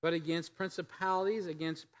 but against principalities,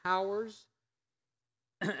 against powers,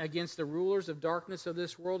 against the rulers of darkness of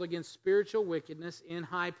this world, against spiritual wickedness in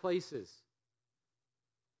high places.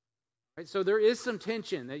 Right, so there is some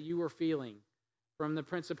tension that you are feeling from the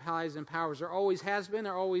principalities and powers. There always has been,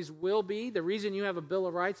 there always will be. The reason you have a Bill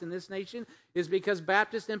of Rights in this nation is because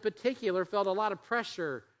Baptists in particular felt a lot of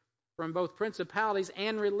pressure from both principalities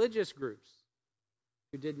and religious groups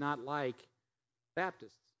who did not like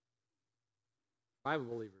Baptists, Bible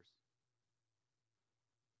believers.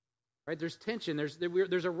 Right? There's tension.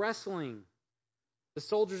 There's a wrestling. The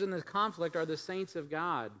soldiers in this conflict are the saints of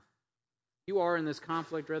God. You are in this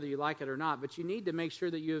conflict whether you like it or not, but you need to make sure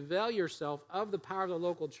that you avail yourself of the power of the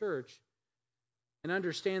local church and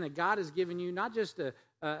understand that God has given you not just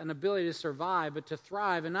an ability to survive, but to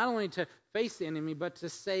thrive, and not only to face the enemy, but to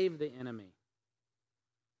save the enemy.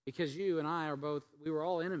 Because you and I we were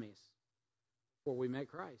all enemies before we met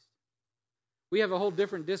Christ. We have a whole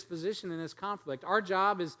different disposition in this conflict. Our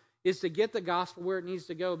job is to get the gospel where it needs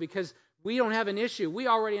to go because we don't have an issue. We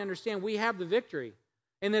already understand we have the victory.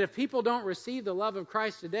 And that if people don't receive the love of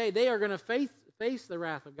Christ today, they are going to face the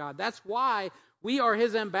wrath of God. That's why we are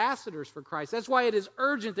His ambassadors for Christ. That's why it is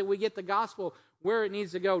urgent that we get the gospel where it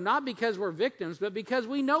needs to go. Not because we're victims, but because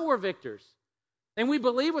we know we're victors. And we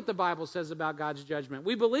believe what the Bible says about God's judgment.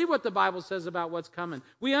 We believe what the Bible says about what's coming.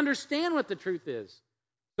 We understand what the truth is.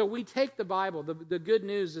 So we take the Bible, the good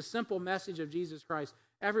news, the simple message of Jesus Christ,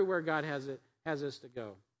 everywhere God has us to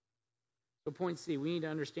go. So point C, we need to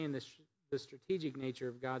understand the strategic nature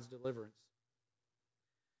of God's deliverance.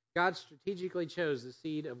 God strategically chose the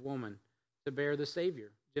seed of woman to bear the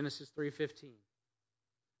Savior. Genesis 3:15.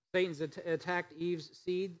 Satan's attacked Eve's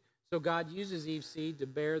seed, so God uses Eve's seed to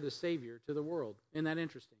bear the Savior to the world. Isn't that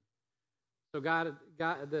interesting? So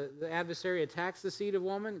the adversary attacks the seed of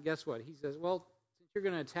woman. Guess what? He says, well, since you're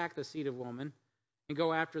going to attack the seed of woman and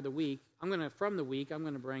go after the weak, from the weak, I'm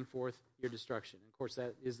going to bring forth your destruction. Of course,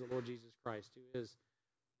 that is the Lord Jesus Christ, who is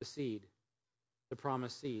the seed, the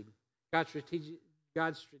promised seed. God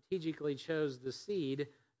strategically chose the seed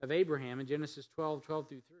of Abraham in Genesis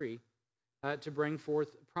 12:12-3, to bring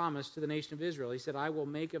forth promise to the nation of Israel. He said, I will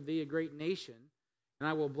make of thee a great nation, and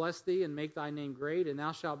I will bless thee and make thy name great, and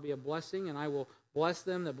thou shalt be a blessing, and I will bless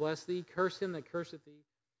them that bless thee, curse him that curseth thee,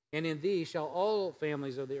 and in thee shall all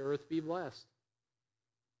families of the earth be blessed.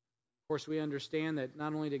 Of course, we understand that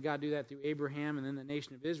not only did God do that through Abraham and then the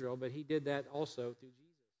nation of Israel, but He did that also through Jesus.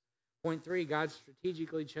 Point 3, God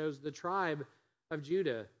strategically chose the tribe of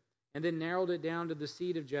Judah and then narrowed it down to the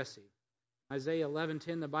seed of Jesse. Isaiah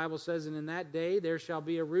 11:10, the Bible says, and in that day there shall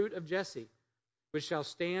be a root of Jesse, which shall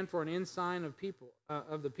stand for an ensign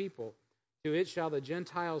of the people. To it shall the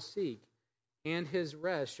Gentiles seek, and his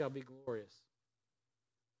rest shall be glorious.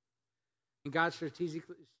 And God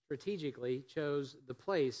strategically chose the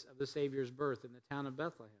place of the Savior's birth in the town of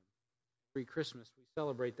Bethlehem. pre-Christmas. We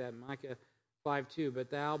celebrate that in Micah 5:2. But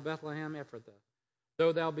thou, Bethlehem Ephrathah,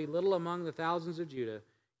 though thou be little among the thousands of Judah,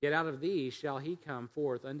 yet out of thee shall he come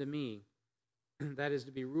forth unto me, that is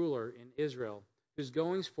to be ruler in Israel, whose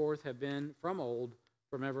goings forth have been from old,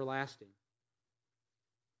 from everlasting.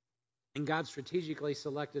 And God strategically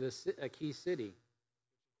selected a key city, which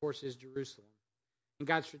of course is Jerusalem. And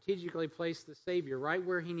God strategically placed the Savior right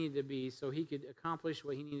where he needed to be so he could accomplish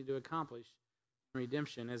what he needed to accomplish in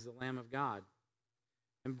redemption as the Lamb of God.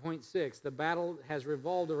 And point 6, the battle has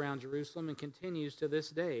revolved around Jerusalem and continues to this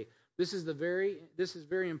day. This is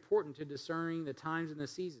very important to discerning the times and the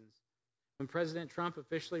seasons. When President Trump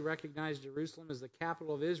officially recognized Jerusalem as the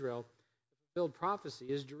capital of Israel, the fulfilled prophecy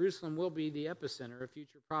is Jerusalem will be the epicenter of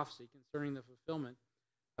future prophecy concerning the fulfillment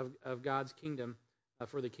of God's kingdom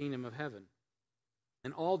for the kingdom of heaven.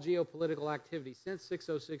 And all geopolitical activity since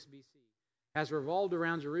 606 BC has revolved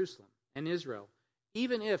around Jerusalem and Israel,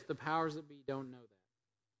 even if the powers that be don't know that.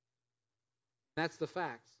 That's the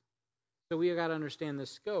facts. So we have got to understand the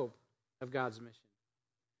scope of God's mission.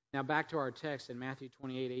 Now back to our text in Matthew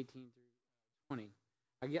 28:18 through 20.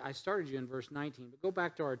 I started you in verse 19, but go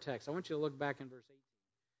back to our text. I want you to look back in verse 18.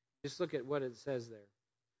 Just look at what it says there.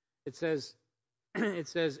 It says,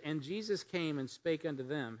 and Jesus came and spake unto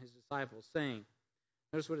them, his disciples, saying,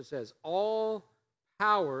 notice what it says, all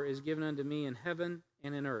power is given unto me in heaven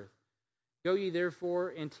and in earth. Go ye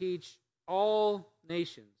therefore and teach all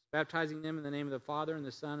nations, baptizing them in the name of the Father and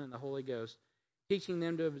the Son and the Holy Ghost, teaching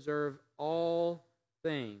them to observe all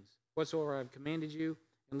things whatsoever I have commanded you.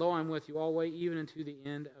 And lo, I'm with you always, even unto the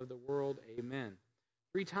end of the world. Amen.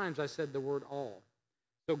 3 times I said the word all.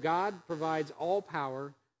 So God provides all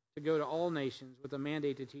power to go to all nations with a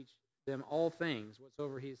mandate to teach them all things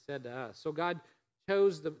whatsoever he has said to us. So God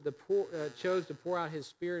chose to pour out his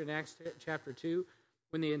Spirit in Acts chapter 2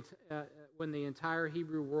 when the entire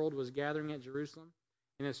Hebrew world was gathering at Jerusalem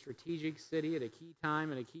in a strategic city at a key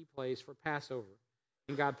time and a key place for Passover.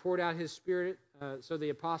 And God poured out his Spirit so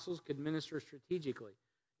the apostles could minister strategically.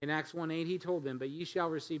 In Acts 1:8 he told them, but ye shall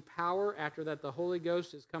receive power after that the Holy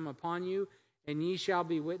Ghost is come upon you, and ye shall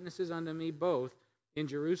be witnesses unto me both in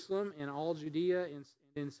Jerusalem and all Judea and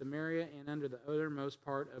in Samaria and under the uttermost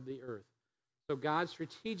part of the earth. So God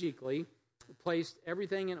strategically placed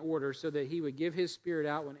everything in order so that he would give his Spirit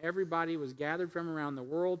out when everybody was gathered from around the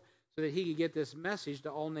world so that he could get this message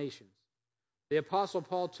to all nations. The Apostle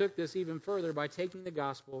Paul took this even further by taking the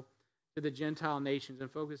gospel to the Gentile nations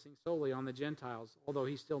and focusing solely on the Gentiles, although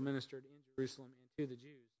he still ministered in Jerusalem and to the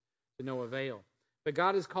Jews to no avail. But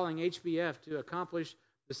God is calling HBF to accomplish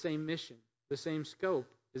the same mission. The same scope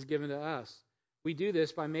is given to us. We do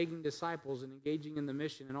this by making disciples and engaging in the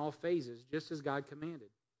mission in all phases, just as God commanded.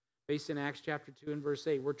 Based in Acts chapter 2 and verse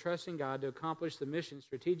 8, we're trusting God to accomplish the mission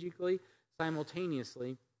strategically,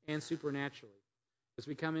 simultaneously, and supernaturally. As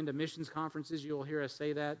we come into missions conferences, you'll hear us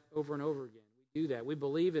say that over and over again. We do that. We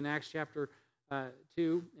believe in Acts chapter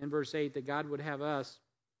 2 and verse 8 that God would have us,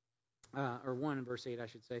 or 1 and verse 8 I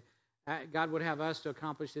should say, God would have us to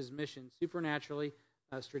accomplish his mission supernaturally,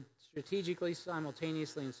 strategically,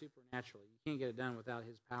 simultaneously, and supernaturally. You can't get it done without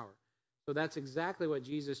his power. So that's exactly what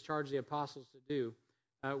Jesus charged the apostles to do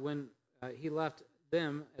when he left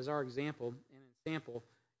them as our example and sample.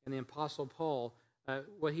 And the apostle Paul,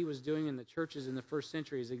 what he was doing in the churches in the first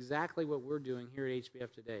century is exactly what we're doing here at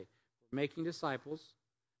HBF today. We're making disciples,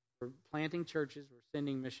 we're planting churches, we're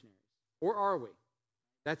sending missionaries. Or are we?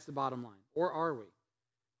 That's the bottom line. Or are we?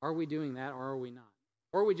 Are we doing that or are we not?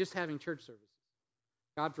 Or are we just having church services?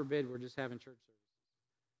 God forbid we're just having church services.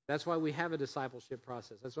 That's why we have a discipleship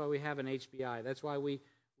process. That's why we have an HBI. That's why we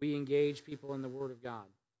engage people in the Word of God.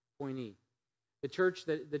 Point E. The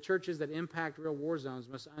churches that impact real war zones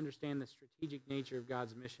must understand the strategic nature of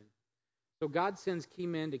God's mission. So God sends key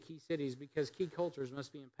men to key cities because key cultures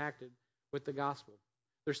must be impacted with the gospel.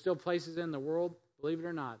 There's still places in the world, believe it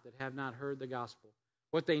or not, that have not heard the gospel.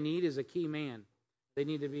 What they need is a key man. They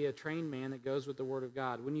need to be a trained man that goes with the Word of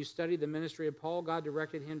God. When you study the ministry of Paul, God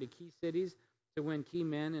directed him to key cities to win key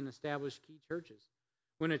men and establish key churches.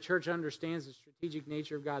 When a church understands the strategic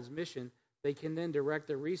nature of God's mission, they can then direct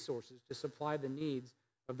their resources to supply the needs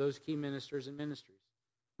of those key ministers and ministries.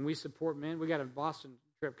 When we support men, we got a Boston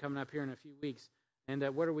trip coming up here in a few weeks. And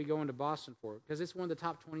what are we going to Boston for? Because it's one of the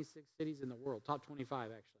top 26 cities in the world, top 25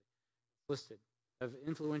 actually, listed, of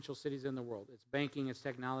influential cities in the world. It's banking, it's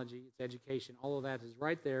technology, it's education. All of that is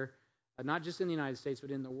right there, not just in the United States,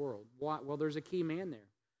 but in the world. Why? Well, there's a key man there.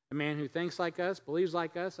 A man who thinks like us, believes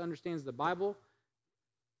like us, understands the Bible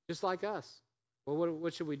just like us. Well,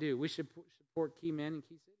 what should we do? We should support key men in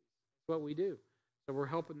key cities. That's what we do. So we're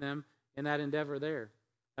helping them in that endeavor there.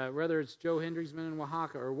 whether it's Joe Hendricksman in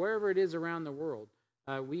Oaxaca or wherever it is around the world.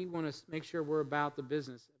 We want to make sure we're about the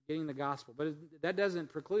business of getting the gospel. But that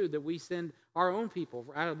doesn't preclude that we send our own people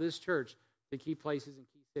out of this church to key places and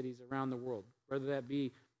key cities around the world, whether that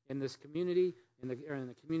be in this community, in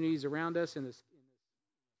the communities around us, in this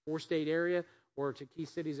 4-state area, or to key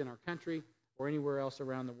cities in our country, or anywhere else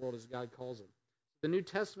around the world as God calls them. The New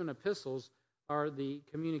Testament epistles are the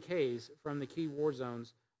communiques from the key war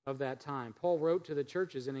zones of that time. Paul wrote to the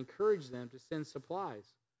churches and encouraged them to send supplies.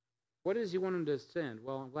 What does he want them to send?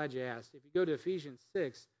 Well, I'm glad you asked. If you go to Ephesians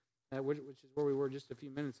 6, which is where we were just a few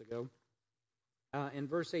minutes ago, in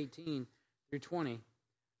verse 18 through 20,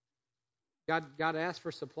 God asked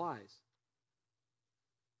for supplies.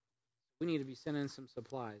 We need to be sending some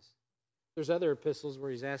supplies. There's other epistles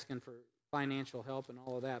where he's asking for financial help and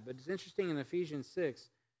all of that. But it's interesting in Ephesians 6,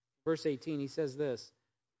 verse 18, he says this.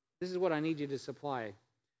 This is what I need you to supply.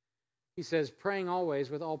 He says, praying always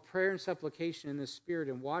with all prayer and supplication in the Spirit,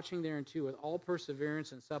 and watching thereunto with all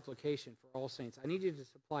perseverance and supplication for all saints. I need you to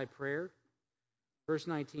supply prayer. Verse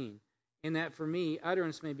 19, in that for me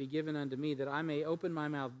utterance may be given unto me, that I may open my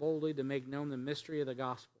mouth boldly to make known the mystery of the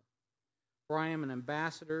gospel. For I am an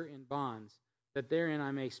ambassador in bonds, that therein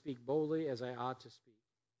I may speak boldly as I ought to speak.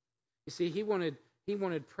 You see, he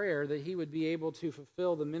wanted prayer that he would be able to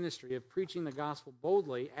fulfill the ministry of preaching the gospel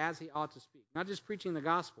boldly as he ought to speak. Not just preaching the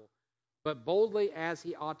gospel, but boldly as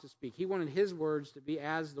he ought to speak. He wanted his words to be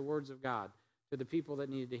as the words of God to the people that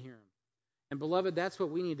needed to hear him. And beloved, that's what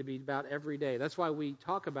we need to be about every day. That's why we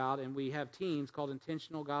talk about and we have teams called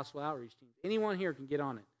intentional gospel outreach teams. Anyone here can get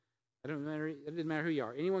on it. It doesn't matter who you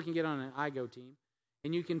are. Anyone can get on an IGO team.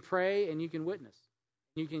 And you can pray and you can witness.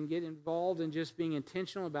 You can get involved in just being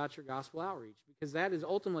intentional about your gospel outreach, because that is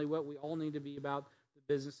ultimately what we all need to be about the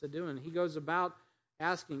business of doing. He goes about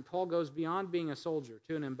asking. Paul goes beyond being a soldier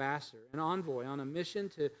to an ambassador, an envoy on a mission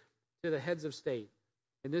to the heads of state.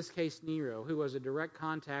 In this case, Nero, who was a direct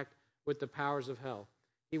contact with the powers of hell.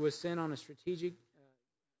 He was sent to a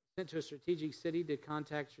strategic city to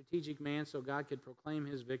contact strategic man so God could proclaim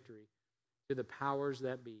his victory to the powers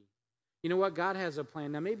that be. You know what? God has a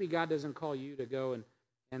plan. Now, maybe God doesn't call you to go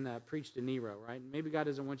and preach to Nero, right? Maybe God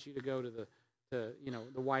doesn't want you to go to the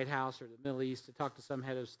White House or the Middle East to talk to some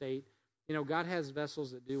head of state. You know, God has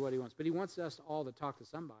vessels that do what he wants, but he wants us all to talk to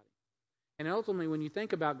somebody. And ultimately, when you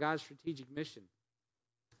think about God's strategic mission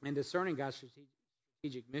and discerning God's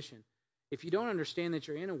strategic mission, if you don't understand that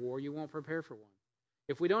you're in a war, you won't prepare for one.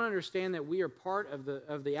 If we don't understand that we are part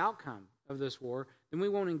of the outcome of this war, then we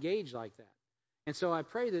won't engage like that. And so I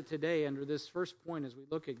pray that today, under this first point, as we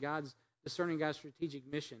look at discerning God's strategic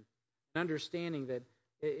mission, and understanding that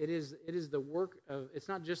it is the work of, it's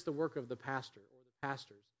not just the work of the pastor or the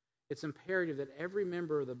pastors. It's imperative that every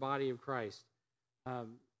member of the body of Christ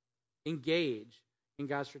engage in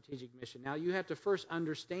God's strategic mission. Now, you have to first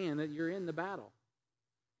understand that you're in the battle.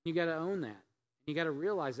 You got to own that. You got to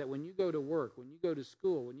realize that when you go to work, when you go to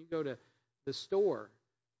school, when you go to the store,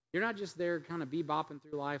 you're not just there kind of bebopping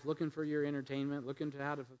through life, looking for your entertainment, looking to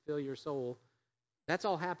how to fulfill your soul. That's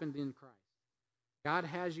all happened in Christ. God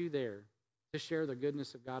has you there to share the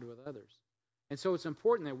goodness of God with others. And so it's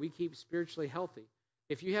important that we keep spiritually healthy.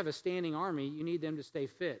 If you have a standing army, you need them to stay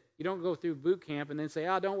fit. You don't go through boot camp and then say,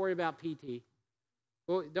 don't worry about PT.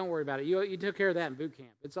 Well, don't worry about it. You took care of that in boot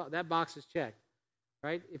camp. That box is checked,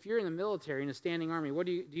 right? If you're in the military in a standing army,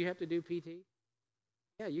 do you have to do PT?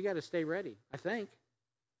 Yeah, you got to stay ready, I think.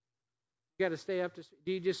 You got to stay up to.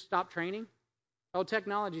 Do you just stop training? Oh,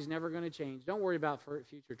 technology is never going to change. Don't worry about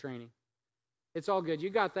future training. It's all good. You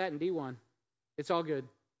got that in D1. It's all good.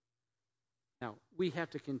 Now, we have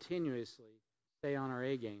to continuously stay on our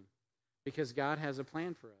A game, because God has a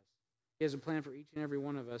plan for us. He has a plan for each and every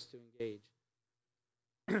one of us to engage.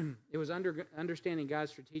 It was understanding God's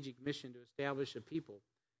strategic mission to establish a people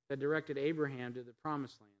that directed Abraham to the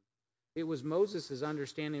promised land. It was Moses'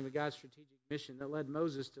 understanding of God's strategic mission that led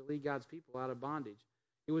Moses to lead God's people out of bondage.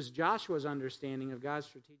 It was Joshua's understanding of God's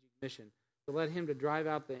strategic mission that led him to drive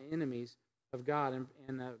out the enemies of God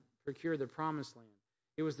and procure the promised land.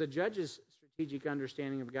 It was the judges' strategic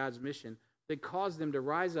understanding of God's mission that caused them to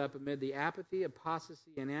rise up amid the apathy,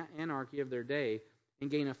 apostasy, and anarchy of their day and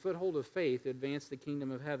gain a foothold of faith to advance the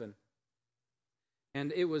kingdom of heaven.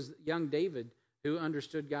 And it was young David who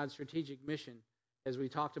understood God's strategic mission, as we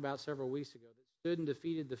talked about several weeks ago, that stood and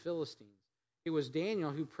defeated the Philistines. It was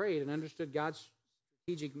Daniel who prayed and understood God's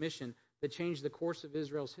strategic mission that changed the course of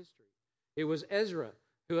Israel's history. It was Ezra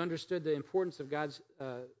who understood the importance of God's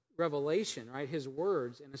revelation, right, his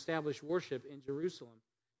words, and established worship in Jerusalem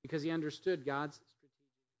because he understood God's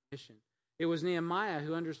strategic mission. It was Nehemiah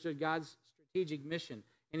who understood God's strategic mission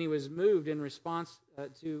And he was moved in response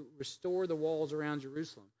to restore the walls around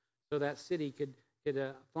Jerusalem so that city could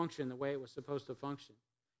function the way it was supposed to function.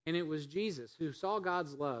 And it was Jesus who saw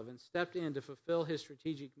God's love and stepped in to fulfill his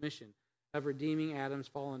strategic mission of redeeming Adam's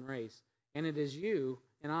fallen race. And it is you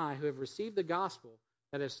and I who have received the gospel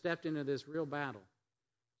that have stepped into this real battle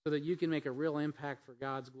so that you can make a real impact for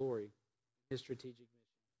God's glory, his strategic mission.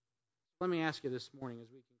 Let me ask you this morning as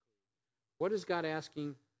we conclude. What is God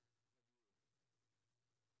asking?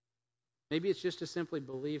 Maybe it's just to simply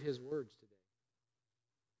believe his words today.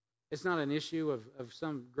 It's not an issue of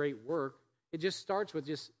some great work. It just starts with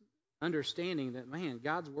just understanding that, man,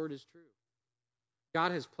 God's word is true.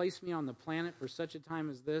 God has placed me on the planet for such a time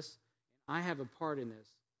as this, and I have a part in this.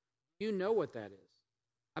 You know what that is.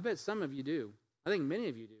 I bet some of you do. I think many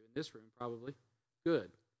of you do in this room probably. Good.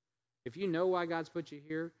 If you know why God's put you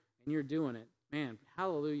here and you're doing it, man,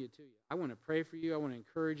 hallelujah to you. I want to pray for you. I want to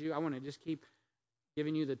encourage you. I want to just keep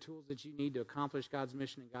giving you the tools that you need to accomplish God's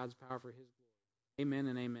mission and God's power for his glory. Amen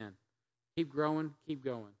and amen. Keep growing, keep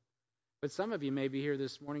going. But some of you may be here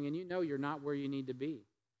this morning and you know you're not where you need to be.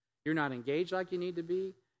 You're not engaged like you need to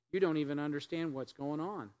be. You don't even understand what's going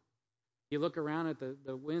on. You look around at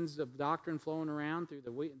the winds of doctrine flowing around through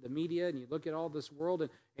the media, and you look at all this world,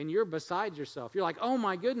 and you're beside yourself. You're like, oh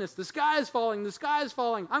my goodness, the sky is falling, the sky is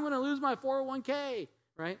falling. I'm going to lose my 401k,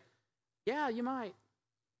 right? Yeah, you might.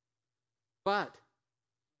 But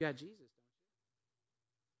you got Jesus,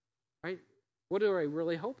 don't you? Right? What are we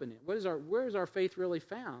really hoping in? Where is our faith really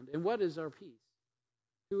found? And what is our peace?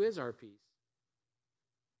 Who is our peace?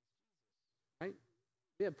 Right?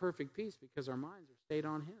 We have perfect peace because our minds are stayed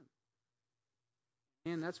on him.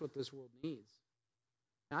 And that's what this world needs.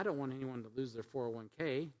 Now, I don't want anyone to lose their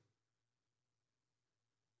 401k.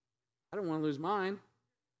 I don't want to lose mine.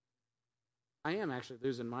 I am actually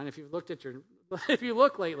losing mine. If you look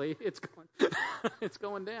lately, it's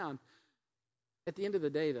going down. At the end of the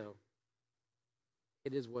day, though,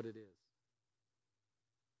 it is what it is.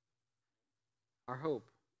 Our hope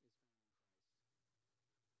is found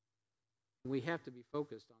in Christ. We have to be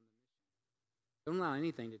focused on the mission. Don't allow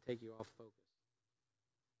anything to take you off focus.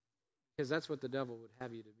 Because that's what the devil would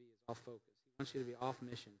have you to be, is off focus. He wants you to be off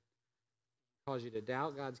mission. He cause you to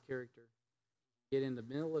doubt God's character, get in the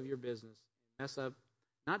middle of your business, and mess up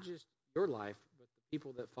not just your life, but the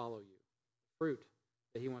people that follow you, the fruit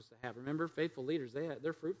that he wants to have. Remember, faithful leaders,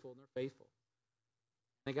 they're fruitful and they're faithful.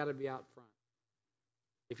 They got to be out front.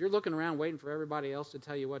 If you're looking around waiting for everybody else to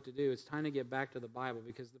tell you what to do, it's time to get back to the Bible,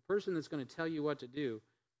 because the person that's going to tell you what to do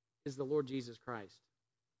is the Lord Jesus Christ.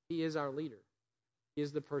 He is our leader. He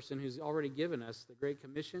is the person who's already given us the Great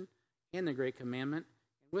Commission and the Great Commandment,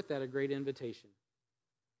 and with that, a great invitation.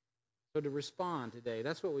 So to respond today,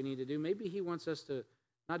 that's what we need to do. Maybe he wants us to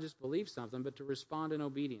not just believe something, but to respond in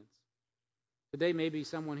obedience. Today, maybe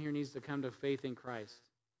someone here needs to come to faith in Christ.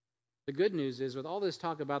 The good news is, with all this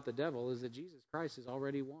talk about the devil, is that Jesus Christ has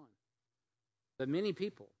already won. But many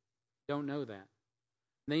people don't know that.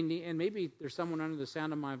 And maybe there's someone under the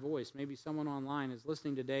sound of my voice, maybe someone online is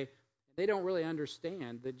listening today, they don't really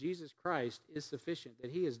understand that Jesus Christ is sufficient,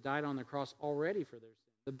 that he has died on the cross already for their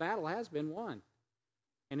sin. The battle has been won.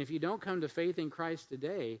 And if you don't come to faith in Christ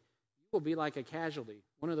today, you will be like a casualty,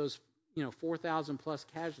 one of those 4,000 plus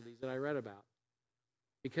casualties that I read about.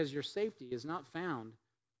 Because your safety is not found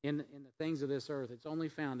in the things of this earth. It's only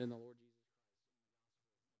found in the Lord Jesus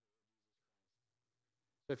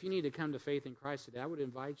Christ. So if you need to come to faith in Christ today, I would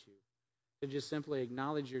invite you to just simply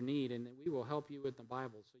acknowledge your need, and that we will help you with the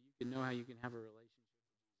Bible so you can know how you can have a relationship with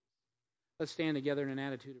Jesus. Let's stand together in an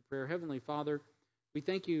attitude of prayer. Heavenly Father, we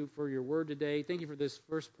thank you for your word today. Thank you for this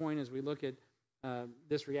first point as we look at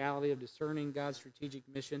this reality of discerning God's strategic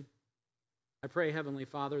mission. I pray, Heavenly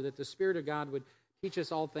Father, that the Spirit of God would teach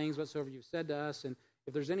us all things whatsoever you've said to us. And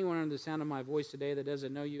if there's anyone under the sound of my voice today that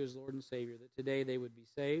doesn't know you as Lord and Savior, that today they would be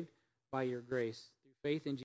saved by your grace through faith in Jesus.